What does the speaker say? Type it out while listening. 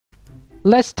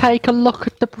Let's take a look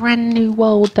at the brand new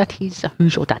world that is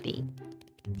Who's Your Daddy?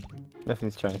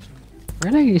 Nothing's changed.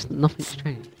 Really? Nothing's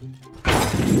changed.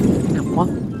 What?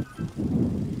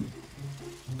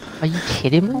 Are you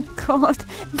kidding me? Oh god,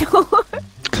 no!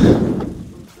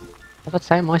 I got to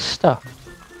say my stuff.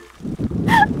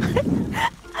 I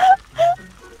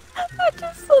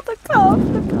just saw the car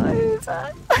flip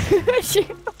over.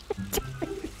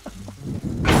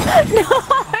 No!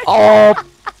 Oh!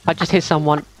 I just hit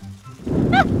someone.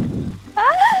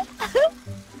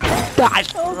 Die!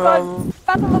 Oh god,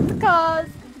 battle of the cars!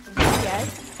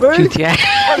 Yes. GTA.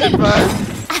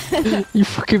 You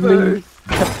fucking move.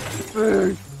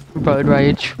 Move! Road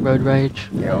rage. Road rage.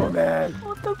 Yo, man!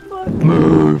 What the fuck?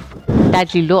 Move!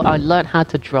 Daddy, look, I learned how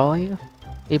to drive.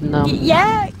 Even though...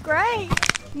 Yeah, great!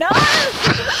 No!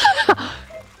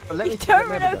 Let You don't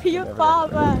run over your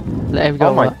father! Let me go.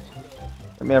 Oh my!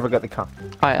 Let me have a go at the car.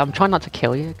 Alright, I'm trying not to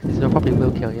kill you, because I probably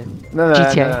will kill you. No,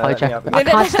 GTA hijack. no, I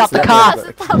can't stop the Let me car! have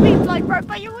it. That means like right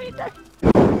by your window!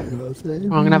 I'm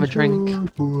gonna have a drink.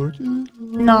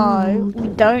 No, we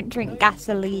don't drink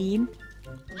gasoline.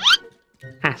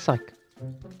 Ah, psych.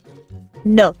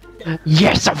 No.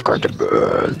 Yes, I've got the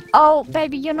burn! Oh,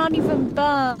 baby, you're not even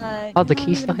burnt. Oh, the You're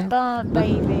key's not still even here? burnt,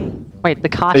 baby. Wait, the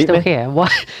car's Beat still me. here.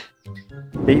 What?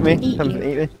 Eat me! Eat Come you.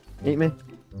 eat me! Eat me!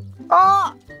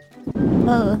 Oh!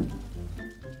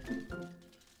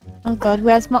 Oh god,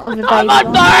 where's my other baby?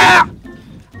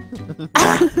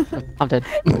 I'm dead.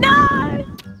 No!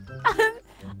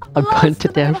 I'm burnt to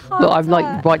death. Look, I'm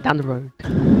like right down the road.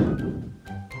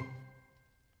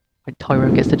 Like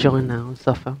Tyro gets to join now and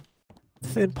stuff.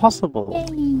 It's impossible.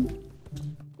 Yay.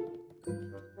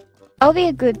 I'll be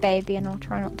a good baby and I'll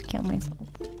try not to kill myself.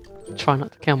 Try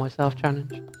not to kill myself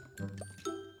challenge.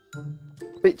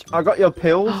 Bitch, I got your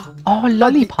pills! Oh,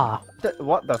 lollipop!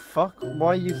 What the fuck? Why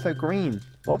are you so green?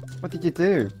 What did you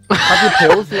do? Have your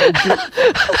pills? You little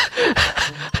bitch.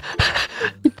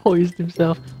 He poisoned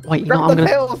himself. Wait, you know Grab what I'm the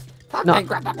gonna... pills! No. Fucking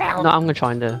grab the pills! No, I'm gonna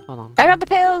try and do... Hold on. I got the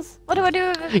pills! What do I do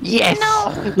with it? Yes!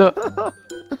 No! Look!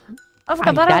 I Hey,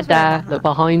 forgot that I was Dada! doing Look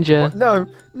behind you! What? No!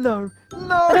 No! What do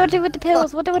No! I do with the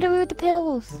pills? What do I do with the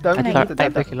pills? Don't I know eat you- the Hey,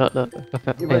 Dada. Vicky, look, look, look, look,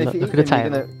 Yeah, hey, but look, if you look eat at the them, you're tail.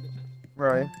 gonna...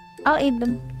 Right. I'll eat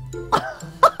them.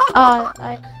 Oh,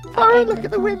 Sorry, ate look them.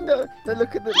 at the window!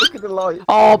 Look at the light!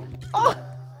 Oh! Oh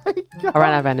my god! I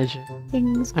ran out of energy.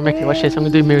 Things Hey, Mickey, watch this. I'm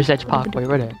gonna do Mirror's Edge Parkway.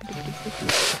 Ready?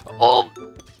 Oh!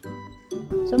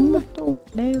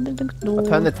 I'll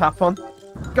turn the tap on.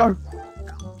 Go!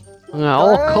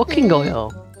 Oh, cooking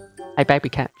oil! Hey, baby,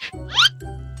 catch.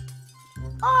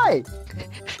 Hi!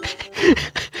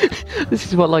 This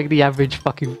is what, like, the average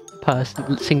fucking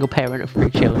person, single parent of 3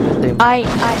 children do.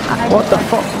 What the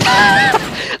fuck?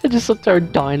 I just saw her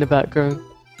die in the background.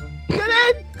 Get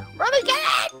in! Run and get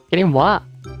in! Getting what?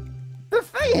 The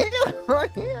thing here!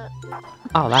 Right here!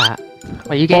 Oh, that.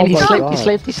 Wait, you getting Oh my slip? God. You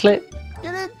slipped? You slipped?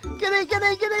 Get in! Get in! Get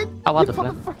in! Get in! Oh, what You the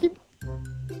flip? fucking...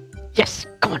 Yes!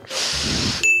 Come on!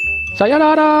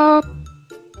 Sayonara!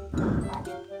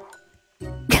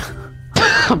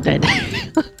 I'm dead.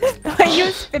 You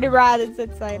were spinning around and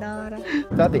said sayonara.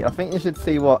 Daddy, I think you should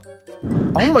see what...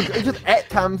 Oh my god, you just ate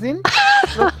Tamsin!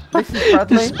 Look, this is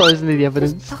Bradley. Disposing of the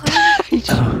evidence. He's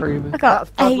just screaming. I got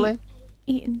That's Bradley.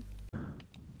 eaten.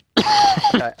 Okay,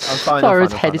 I'm fine.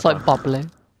 Tyro's head is like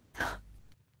bubbling.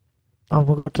 Oh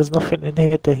my god, there's nothing in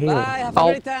here to heal. Have Oh.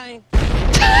 a great time.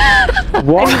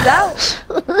 What? He's out.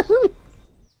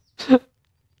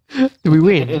 Do we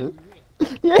win?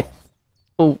 Yeah,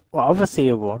 Oh, Well, obviously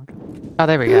you won. oh,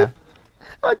 there we go.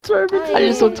 I drove into I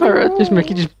just saw Tyro, just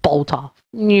Mickey just bolt off.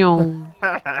 Meow.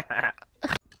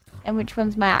 And which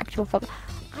one's my actual fault?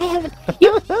 I haven't.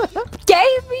 You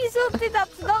gave me something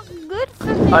that's not good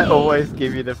for me. I always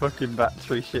give you the fucking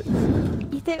battery shit.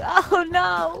 You think? Oh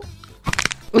no.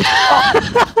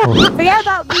 Forget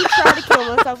about me trying to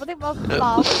kill myself. I think my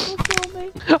father will kill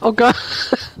me. Oh god.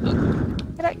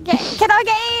 Can I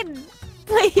get in,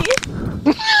 please?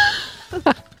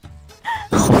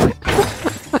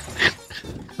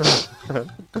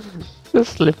 The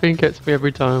slipping gets me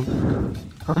every time.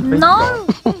 No.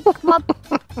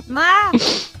 Mom.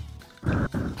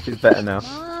 She's better now.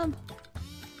 Mom.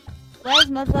 Where's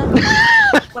mother?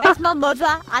 Where's my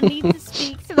mother? I need to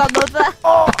speak to my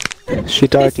mother. She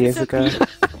died This years is a ago.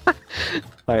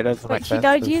 Wait, that doesn't Wait, make she sense.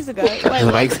 died years ago. That Wait,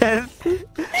 doesn't make sense.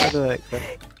 That doesn't make sense.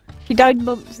 she died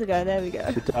months ago. There we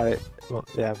go. She died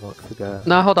months ago.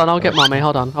 No, hold on, I'll get mummy,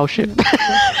 hold on. Oh shit.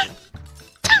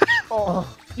 Oh,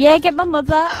 Yeah, get my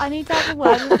mother. I need to have a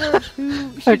word with her.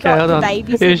 Who she Okay, got hold the on.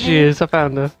 babies Here in she there. is, I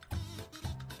found her.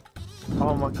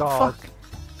 oh my god. Fuck.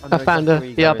 I found her.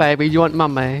 Yeah, baby, you want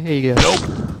mummy? Here you go.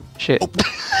 Nope. Shit.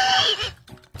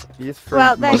 You just threw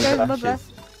Well, there mud goes ashes. Mother.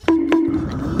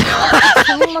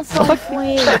 Someone must so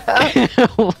weird.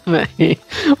 Oh, mate.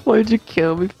 What did you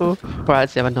kill me for? Right,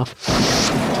 that's enough.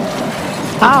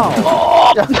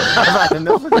 Ow! I've had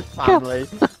enough of this family.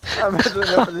 I've had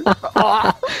enough of this.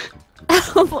 Oh,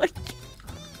 Oh my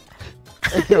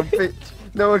you bitch.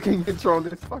 No one can control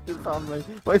this fucking family.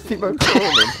 Why is people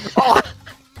controlling? Oh,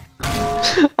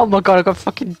 Oh my god, I got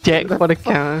fucking decked by the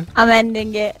counter. I'm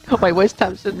ending it. Oh, wait, where's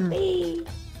Tamsin?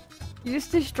 You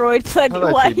just destroyed Sunny.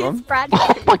 Hello, Why T-Bone. is Brad?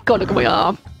 Oh my god, look at my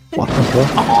arm. What the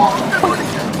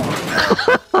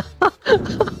fuck?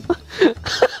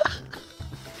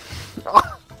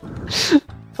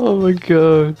 Oh my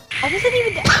god. I wasn't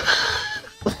even.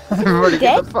 everybody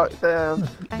get Dead? the fuck down.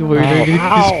 We're gonna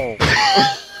get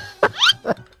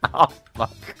Oh,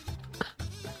 fuck.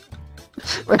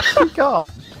 Where'd she go?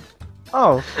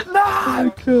 Oh,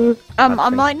 no! this. I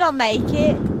might not make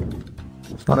it.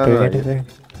 It's not No, doing no, anything.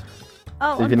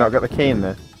 Oh, Have you not got the key in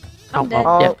there? Oh, dead.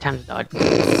 well, Oh. yeah, Tamsin died.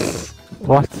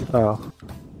 What? Oh.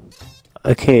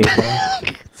 Okay.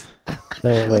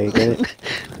 There you go.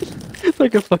 It's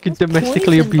like a fucking That's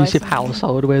domestically poisoned by abusive something.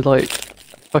 household where like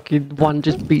fucking one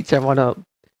just beats everyone up.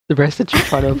 The rest are just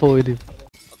trying to avoid him.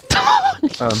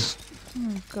 Oh See,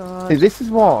 god. this is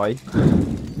why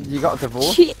you got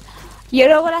divorced. Shit. You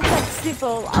know what I said,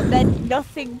 Sybil? I meant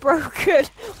nothing broken.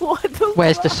 What the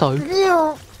Where's the soap?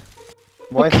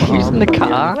 Why is Look, my he's in arm the bleeding?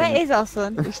 car. Where is our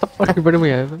son? Stop fucking running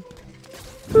me over.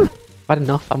 I've had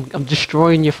enough. I'm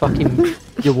destroying your fucking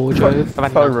your wardrobe. I've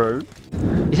had So enough. rude.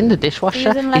 He's in the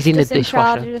dishwasher. Susan left He's in the us in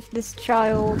charge dishwasher. of this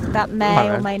child that may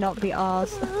or Alright. may not be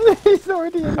ours. He's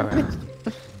already in Alright.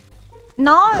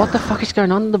 No! What the fuck is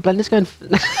going on? The blender's going.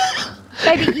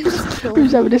 Baby, you just killed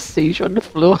Who's me. having a seizure on the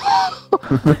floor?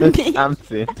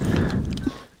 Fancy. Because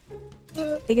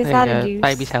There that you go. induced.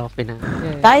 Baby's healthy now.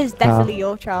 Yeah. That is definitely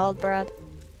your child, Brad.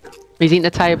 He's eating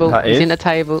the table. That He's is? in the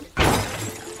table.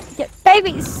 Yeah,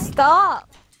 baby, stop!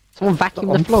 Someone vacuum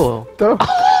the floor. Stop.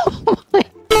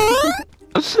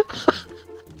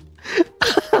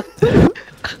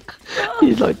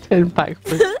 He's like 10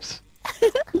 backflips.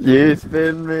 You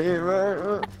spin me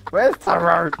round. Where's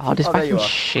Tyrone? Oh, this there you vacuum are.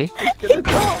 shit. He's gonna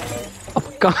die. Oh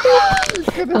my god. He's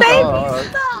gonna Baby, die.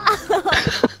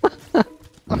 stop!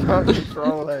 I can't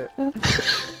control it.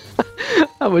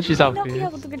 How much is up I'll be here?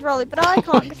 able to control it, but I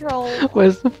can't control.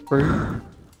 Where's the fruit? Where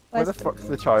Where's the fuck's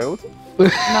the child?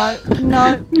 No,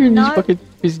 no, You're in no. this fucking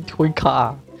busy toy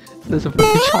car. There's a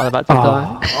fucking child about to Oh,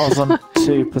 die. I was on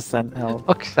 2% health.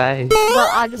 Fuck's sake. Well,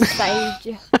 I just saved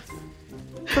you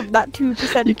from that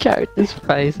 2%. Your character's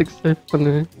face looks so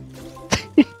funny.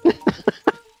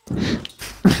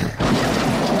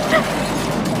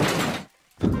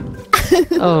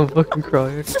 Oh, I'm fucking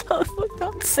crying. Oh, for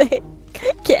God's sake.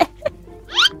 Yeah.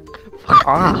 Fuck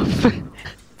off.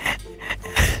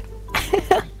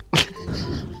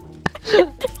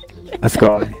 Let's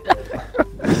go.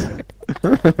 Oh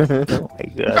my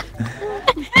god.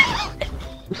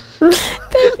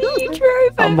 Baby, you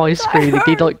drove On it my so screen, he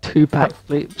did hard. like 2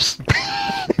 backflips.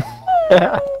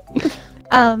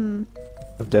 I'm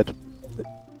dead.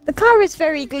 The car is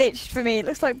very glitched for me. It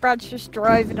looks like Brad's just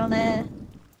driving on air.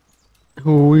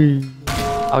 Wee.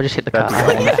 I'll just hit the car. That's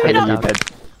I'll hit you it. dead.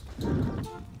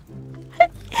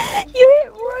 You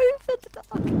hit Rover,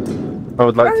 dog. I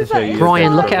would like to Rover show you. is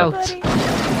Brian, look fine, out. buddy.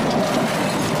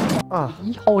 Oh,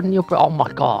 You holding your breath? Oh my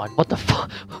god, what the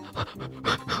fuck? What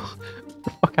the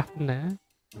fuck happened there?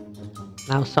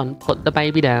 Now son, put the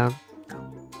baby down.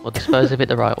 Or dispose of it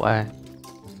the right way.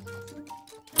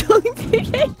 Don't do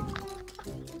it.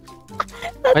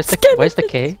 Where's the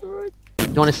key?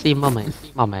 You wanna see mummy?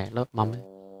 Mummy, look, mummy.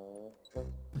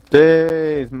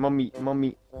 there's mommy.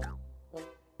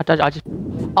 I just...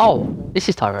 Oh, this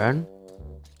is Tyrone.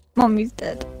 Mommy's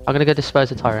dead. I'm gonna go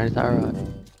dispose of Tyrone, is that alright?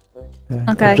 Yeah,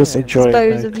 Okay. I'm just enjoying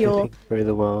Dispose of your- clicking through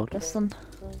the world. Listen.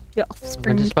 Your I'm gonna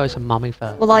offspring. dispose of mummy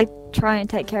first. Will I try and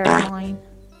take care of mine?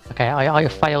 Okay, I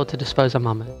failed to dispose of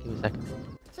mummy. Give me a second.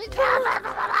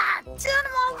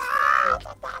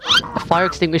 The fire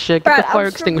extinguisher, get Brad, the fire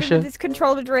I'm struggling with extinguisher. this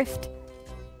controller drift.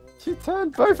 She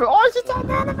turned both of. Oh, she turned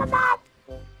none of them up.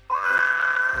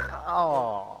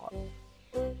 Oh.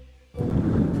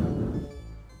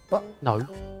 No.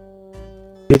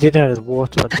 Did you know there's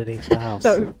water underneath the house?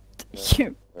 Don't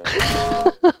you.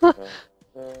 Oh,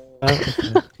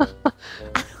 okay.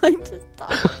 I'm just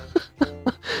dying.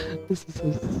 This is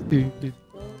so stupid.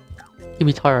 Give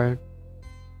me Tyrone.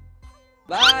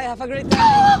 Bye, have a great day.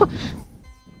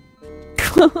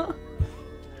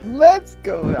 Let's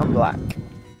go. I'm black.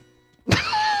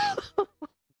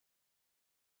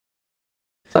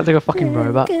 Sounds like a fucking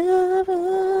robot.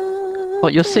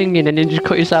 What, you're singing and then you just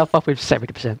cut yourself off with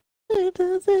 70%. It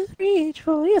doesn't reach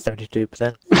for you.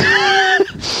 72%.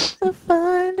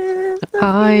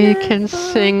 I can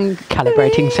sing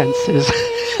calibrating sensors.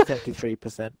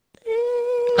 73%.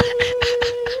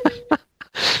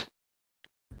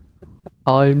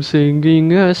 I'm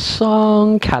singing a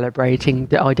song calibrating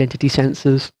the identity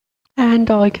sensors. And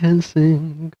I can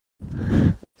sing.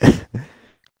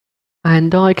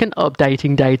 And I can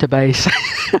updating database.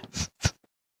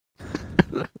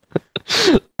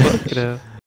 Fucking hell.